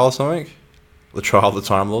a trial or something. The trial of the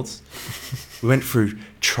Time Lords. We went through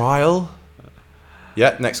trial.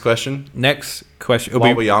 Yeah, next question.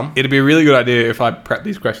 While we're young. It'd be a really good idea if I prepped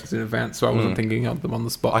these questions in advance so I wasn't thinking of them on the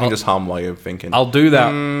spot. I can just hum while you're thinking. I'll do that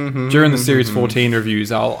during the Series 14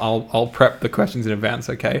 reviews. I'll prep the questions in advance,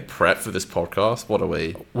 okay? Prep for this podcast? What are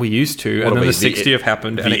we? We used to, and then the 60th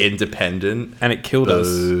happened. Independent. And it killed us.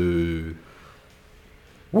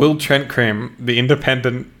 Will Trent Cream, the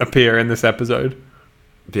Independent, appear in this episode?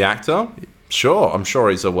 The actor? Sure. I'm sure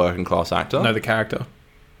he's a working class actor. No, the character.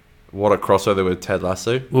 What a crossover with Ted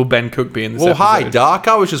Lasso. Will Ben Cook be in this episode? Hi, Doc.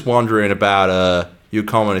 I was just wondering about you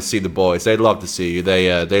coming to see the boys. They'd love to see you.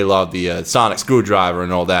 They love the sonic screwdriver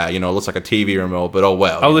and all that. It looks like a TV remote, but oh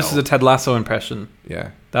well. Oh, this is a Ted Lasso impression.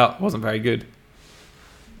 Yeah. That wasn't very good.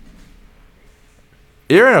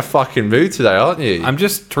 You're in a fucking mood today, aren't you? I'm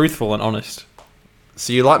just truthful and honest.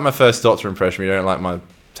 So you like my first Doctor impression, you don't like my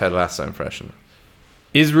Ted Lasso impression.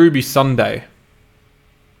 Is Ruby Sunday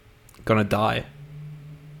gonna die?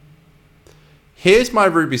 Here's my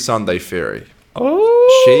Ruby Sunday theory.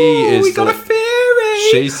 Oh, we got a theory.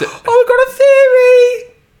 We got a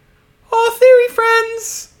theory. Oh, theory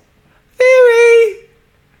friends. Theory.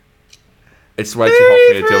 It's way too hot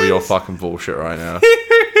for me to deal with your fucking bullshit right now.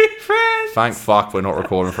 Theory friends. Thank fuck we're not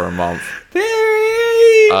recording for a month.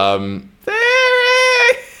 Theory. Theory.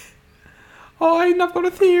 Oh, I've got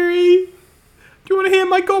a theory. Do you want to hear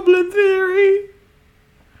my goblin theory?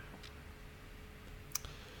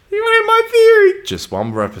 You want to hear my theory? Just one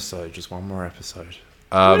more episode. You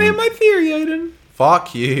want to hear my theory, Aiden?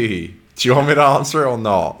 Fuck you. Do you want me to answer it or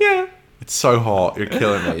not? Yeah. It's so hot. You're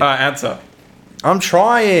killing me. Alright, answer. I'm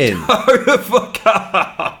trying. Hurry the fuck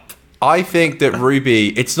up. I think that Ruby...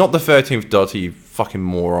 It's not the 13th Doctor, you fucking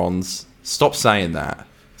morons. Stop saying that.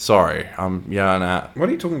 Sorry. I'm yelling at... What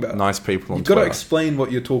are you talking about? Nice people on You've got Twitter. to explain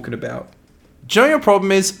what you're talking about. Do you know your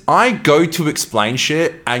problem is? I go to explain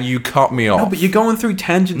shit and you cut me off. No, but you're going through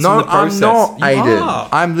tangents in the process. No, I'm not, Aiden. Are.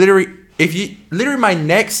 I'm literally... my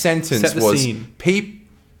next sentence Set the was... scene.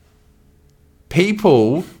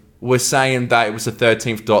 People were saying that it was the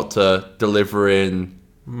 13th Doctor delivering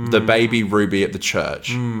the baby Ruby at the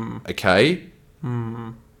church. Okay?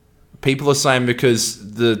 People are saying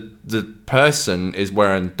because the person is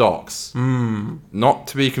wearing docks. Not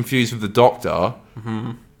to be confused with the Doctor.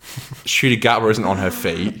 Shooty Gatwa isn't on her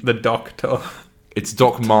feet. The Doctor. It's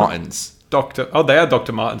Doc Martens. Doctor. Oh, they are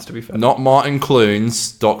Dr. Martens, to be fair. Not Martin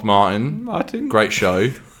Clunes, Doc Martin. Martin. Great show.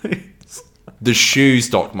 The shoes,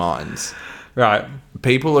 Doc Martens. Right.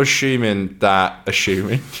 People are assuming that... They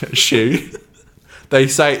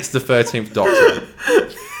say it's the 13th Doctor.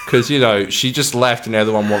 Because, she just left and the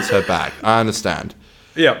other one wants her back. I understand.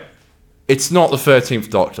 Yeah. It's not the 13th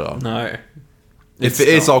Doctor. No. If it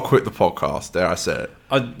is, I'll quit the podcast. There, I said it.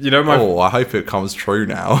 I hope it comes true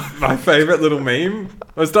now. My favourite little meme?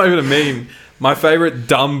 Well, it's not even a meme. My favourite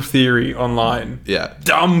dumb theory online. Yeah.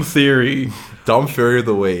 Dumb theory. Dumb theory of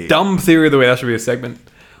the week. Dumb theory of the week. That should be a segment.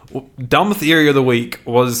 Dumb theory of the week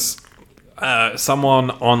was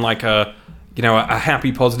someone on like a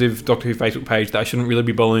happy, positive Doctor Who Facebook page that I shouldn't really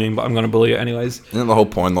be bullying, but I'm going to bully it anyways. Isn't the whole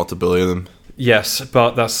point not to bully them? Yes,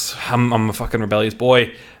 but I'm a fucking rebellious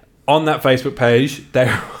boy. On that Facebook page, they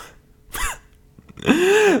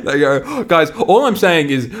go, guys, all I'm saying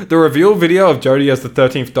is the reveal video of Jodie as the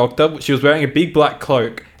 13th Doctor, she was wearing a big black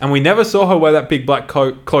cloak, and we never saw her wear that big black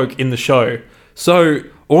cloak in the show. So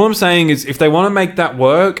all I'm saying is if they want to make that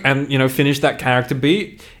work and, finish that character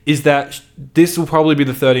beat, is that this will probably be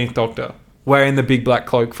the 13th Doctor wearing the big black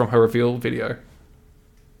cloak from her reveal video.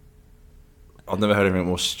 I've never heard anything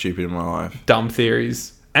more stupid in my life. Dumb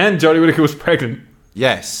theories. And Jodie Whittaker was pregnant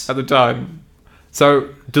Yes. at the time. So,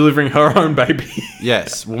 delivering her own baby.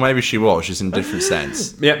 Yes. Well, maybe she was, just in a different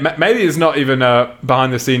sense. Yeah, maybe it's not even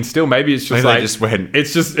behind the scenes still. Maybe it's just Maybe like... they just went...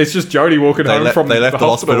 It's just Jodie walking home from They left the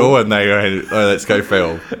hospital and they go, oh, let's go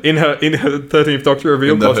film. in her 13th Doctor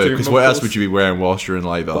reveal In the costume. hood. Because what else would you be wearing whilst you're in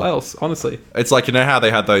labour? What else, honestly? It's like, how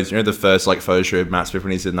they had those, the first like photo shoot of Matt Smith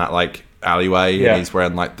when he's in that like alleyway Yeah. and he's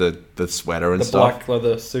wearing like the sweater and The stuff. black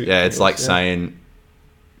leather suit. Yeah, it's like saying,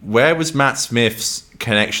 where was Matt Smith's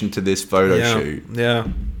connection to this photo shoot? Yeah.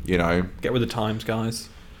 Get Get with the times, guys.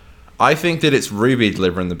 I think that it's Ruby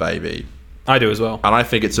delivering the baby. I do as well. And I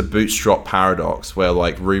think it's a bootstrap paradox where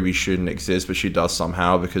like Ruby shouldn't exist, but she does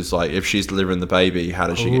somehow because like if she's delivering the baby, how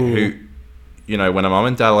does she get who? When a mum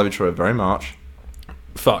and dad love each other very much.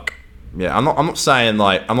 Fuck. Yeah, I'm not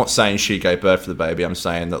saying she gave birth to the baby. I'm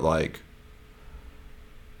saying that like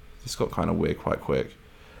this got kind of weird quite quick.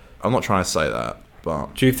 I'm not trying to say that,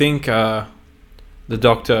 but Do you think the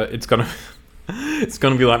Doctor, it's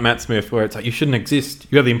gonna be like Matt Smith, where it's like you shouldn't exist.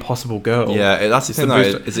 You're the impossible girl. yeah, that's the thing. Though,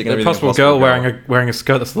 is it going to be the impossible girl wearing a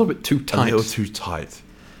skirt that's a little bit too a tight? little too tight?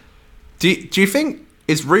 Do you think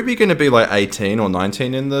is Ruby going to be like 18 or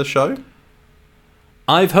 19 in the show?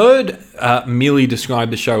 I've heard Millie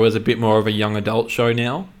describe the show as a bit more of a young adult show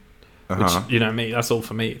now. Uh-huh. Which, me, that's all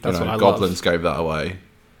for me. That's what I Goblins love. gave that away.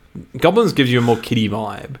 Goblins gives you a more kiddie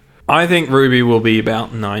vibe. I think Ruby will be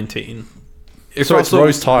about 19. If So it's Russell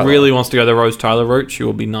Rose Tyler. really wants to go the Rose Tyler route, she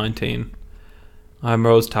will be 19. I'm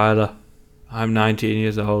Rose Tyler. I'm 19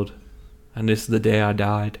 years old. And this is the day I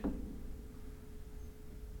died.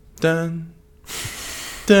 Dun,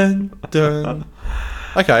 dun, dun.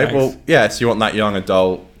 Okay, Thanks. well, yeah, so you want that young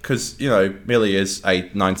adult, because, Millie is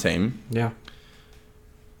 19. Yeah.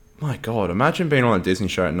 My God, imagine being on a Disney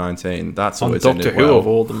show at 19. That's On always Doctor ended Who well. of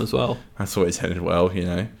all of them as well. That's always ended well,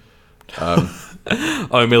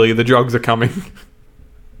 Oh, Millie, the drugs are coming.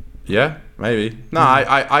 Yeah, maybe. No,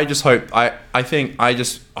 I just hope, I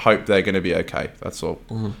just hope they're going to be okay. That's all.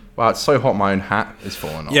 Mm-hmm. Wow, it's so hot my own hat is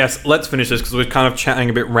falling off. Yes, let's finish this because we're kind of chatting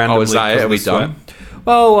a bit randomly. Oh, is that it? because Are of we the sweat. done?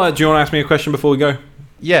 Well, do you want to ask me a question before we go?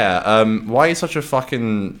 Yeah, why are you such a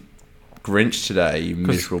fucking Grinch today, you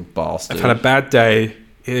miserable bastard? I've had a bad day.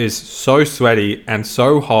 It is so sweaty and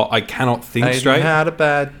so hot, I cannot think straight. had a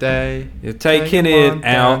bad day. You're taking Take it one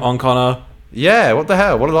out down. on Connor. Yeah, what the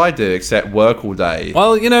hell? What did I do except work all day?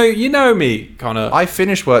 Well, you know me, Connor. I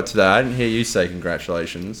finished work today. I didn't hear you say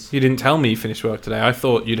congratulations. You didn't tell me you finished work today. I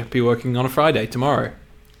thought you'd be working on a Friday tomorrow.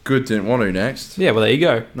 Good, didn't want to next. Yeah, well, there you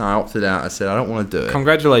go. No, I opted out. I said I don't want to do it.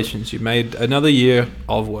 Congratulations, you've made another year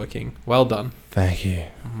of working. Well done. Thank you.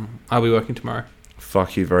 I'll be working tomorrow.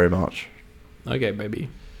 Fuck you very much. Okay, baby.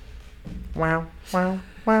 Wow, wow,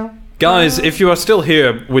 wow. Guys, if you are still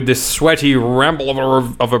here with this sweaty ramble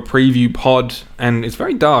of a preview pod, and it's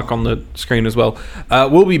very dark on the screen as well,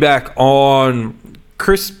 we'll be back on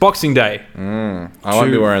Boxing Day. I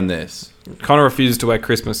won't be wearing this. Connor refuses to wear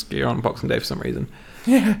Christmas gear on Boxing Day for some reason.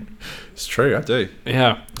 Yeah, it's true. I do.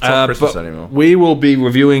 Yeah. It's not Christmas but anymore. We will be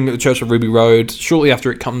reviewing The Church of Ruby Road shortly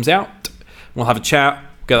after it comes out. We'll have a chat,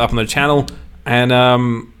 get it up on the channel, and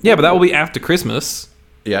but that will be after Christmas.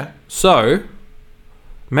 Yeah. So,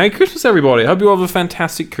 Merry Christmas, everybody. I hope you all have a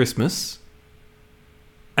fantastic Christmas.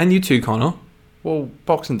 And you too, Connor. Well,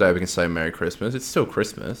 Boxing Day we can say Merry Christmas. It's still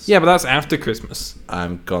Christmas. Yeah, but that's after Christmas.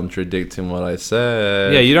 I'm contradicting what I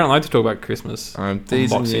said. Yeah, you don't like to talk about Christmas. I'm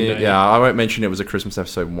teasing Boxing you. Day. Yeah, I won't mention it was a Christmas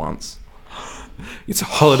episode once. It's a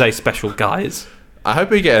holiday special, guys. I hope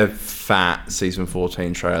we get a fat season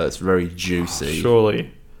 14 trailer that's very juicy.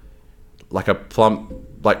 Surely. Like a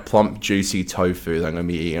plump, juicy tofu that I'm going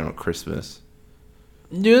to be eating on Christmas.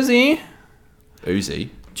 Juicy. Oozy.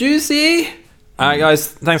 Juicy. Alright, guys.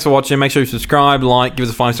 Thanks for watching. Make sure you subscribe, like, give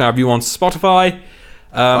us a 5-star review on Spotify.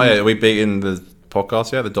 Are we beating the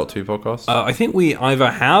podcast yet? The .2 podcast? I think we either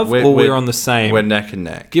have We're- or we're we're- on the same. We're neck and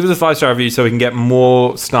neck. Give us a 5-star review so we can get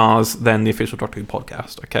more stars than the official Doctor Who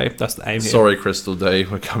podcast. Okay, that's the aim here. Sorry, Crystal D.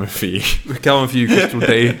 We're coming for you. We're coming for you, Crystal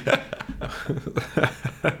D.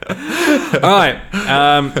 All right.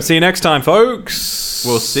 See you next time, folks.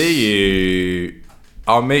 We'll see you.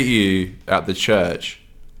 I'll meet you at the church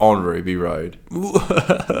on Ruby Road. That's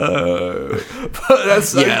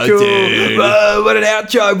so cool. Dude. Bro, what an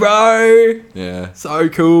outro, bro. Yeah. So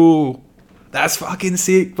cool. That's fucking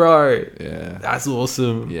sick, bro. Yeah. That's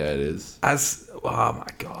awesome. Yeah, it is. That's, oh my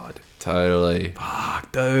God. Totally.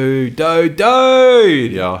 Fuck, dude. Yo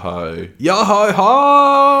Yo-ho. ho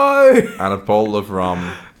ho. And a bottle of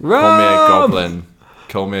rum. Rum. Call me a goblin.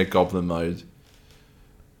 Call me a goblin mode.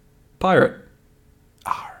 Pirate.